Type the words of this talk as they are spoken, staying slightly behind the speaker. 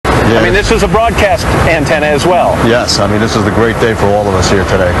Yeah. I mean, this is a broadcast antenna as well. Yes, I mean, this is a great day for all of us here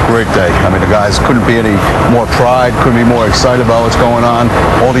today. Great day. I mean, the guys couldn't be any more pride, couldn't be more excited about what's going on.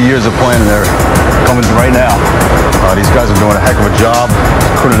 All the years of planning, they're coming right now. These guys are doing a heck of a job.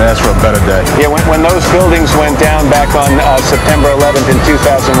 Couldn't ask for a better day. Yeah, when those buildings went down back on September 11th in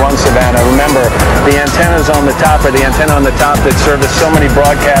 2001, Savannah, remember the antennas on the top, or the antenna on the top that serviced so many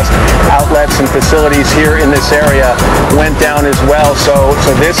broadcast outlets and facilities here in this area went down as well. So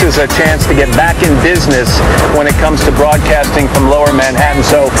this is a chance to get back in business when it comes to broadcasting from Lower Manhattan.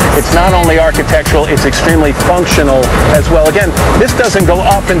 So it's not only architectural, it's extremely functional as well. Again, this doesn't go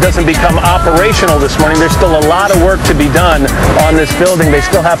up and doesn't become operational this morning. There's still a lot of work to be done on this building. They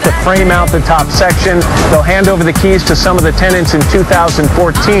still have to frame out the top section. They'll hand over the keys to some of the tenants in 2014.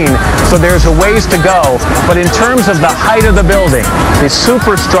 So there's a ways to go. But in terms of the height of the building, the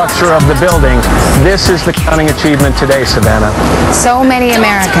superstructure of the building, this is the crowning achievement today, Savannah. So many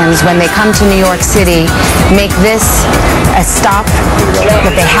Americans, when they come to New York City, make this a stop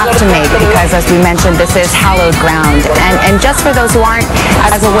that they have to make because, as we mentioned, this is hallowed ground. And just for those who aren't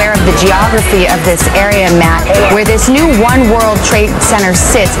as aware of the geography of this area, Matt, where this new One World Trade Center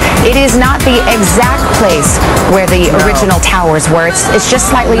sits, it is not the exact place where the original towers were. It's just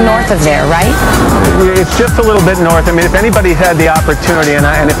slightly north of there, right? It's just a little bit north. I mean, if anybody had the opportunity, and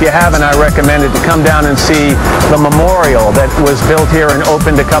if you haven't, I recommend it, to come down and see the memorial that was built here and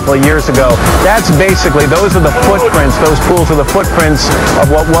opened a couple of years ago. That's basically, those are the footprints, those pools are the footprints of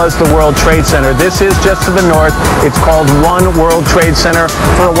what was the World Trade Center. This is just to the north. It's called One World Trade Center.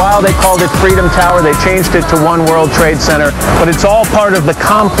 For a while they called it Freedom Tower. They changed it to One World Trade Center. But it's all part of the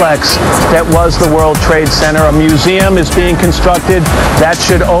complex that was the World Trade Center. A museum is being constructed. That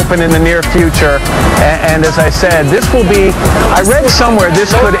should open in the near future. And as I said, this will be, I read somewhere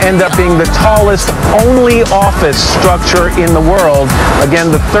this could end up being the tallest only office structure in the world.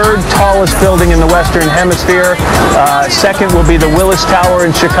 Again, the third tallest building in the Western Hemisphere. Second will be the Willis Tower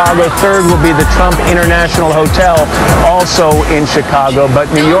in Chicago. Third will be the Trump International Hotel, also in Chicago. But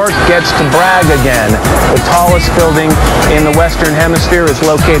New York gets to brag again. The tallest building in the Western Hemisphere is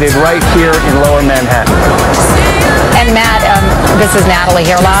located right here in Lower Manhattan. And Matt, this is Natalie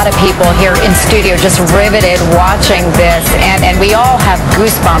here. A lot of people here in studio just riveted watching this, and we all have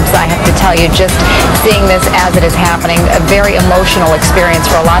goosebumps, I have to tell you, just seeing this as it is happening. A very emotional experience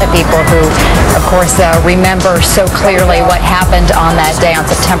for a lot of people who, of course, remember so clearly what happened on that day on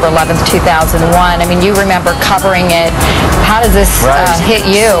September 11th, 2001. I mean, you remember covering it. How does this hit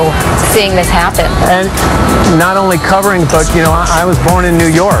you, seeing this happen? And not only covering, but, you know, I was born in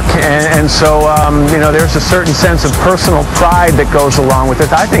New York, and so, you know, there's a certain sense of personal pride that goes along with it.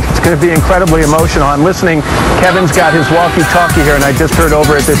 I think it's going to be incredibly emotional. I'm listening. Kevin's got his walkie-talkie here, and I just heard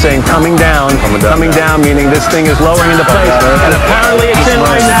over it they're saying coming down, meaning this thing is lowering into place. And apparently it's in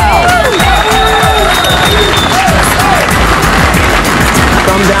right now.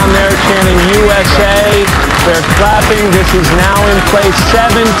 Come down there chanting USA. They're clapping. This is now in place.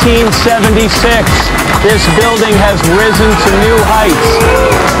 1776. This building has risen to new heights.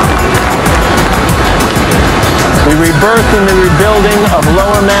 The rebirth and the rebuilding of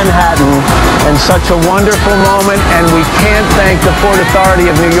Lower Manhattan, and such a wonderful moment, and we can't thank the Port Authority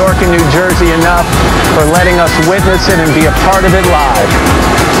of New York and New Jersey enough for letting us witness it and be a part of it live.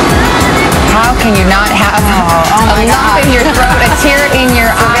 How can you not have a lump in your throat, a tear in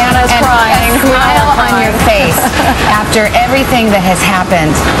your eye, and a smile on your face after everything that has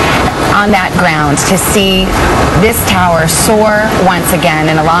happened on that ground, to see this tower soar once again,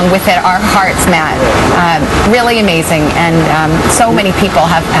 and along with it our hearts, Matt. Really amazing, and so many people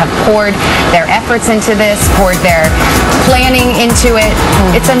have poured their efforts into this, poured their planning into it.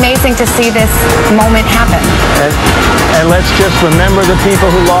 It's amazing to see this moment happen. And let's just remember the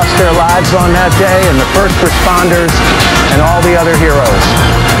people who lost their lives on that day, and the first responders, and all the other heroes.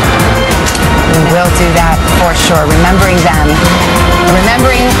 We'll do that for sure, remembering them,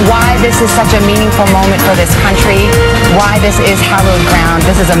 remembering why this is such a meaningful moment for this country, why this is hallowed ground.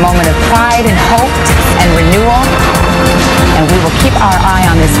 This is a moment of pride and hope and renewal, and we will keep our eye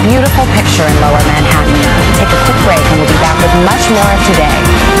on this beautiful picture in Lower Manhattan. Take a quick break, and we'll be back with much more of today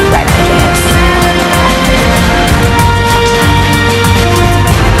right after this.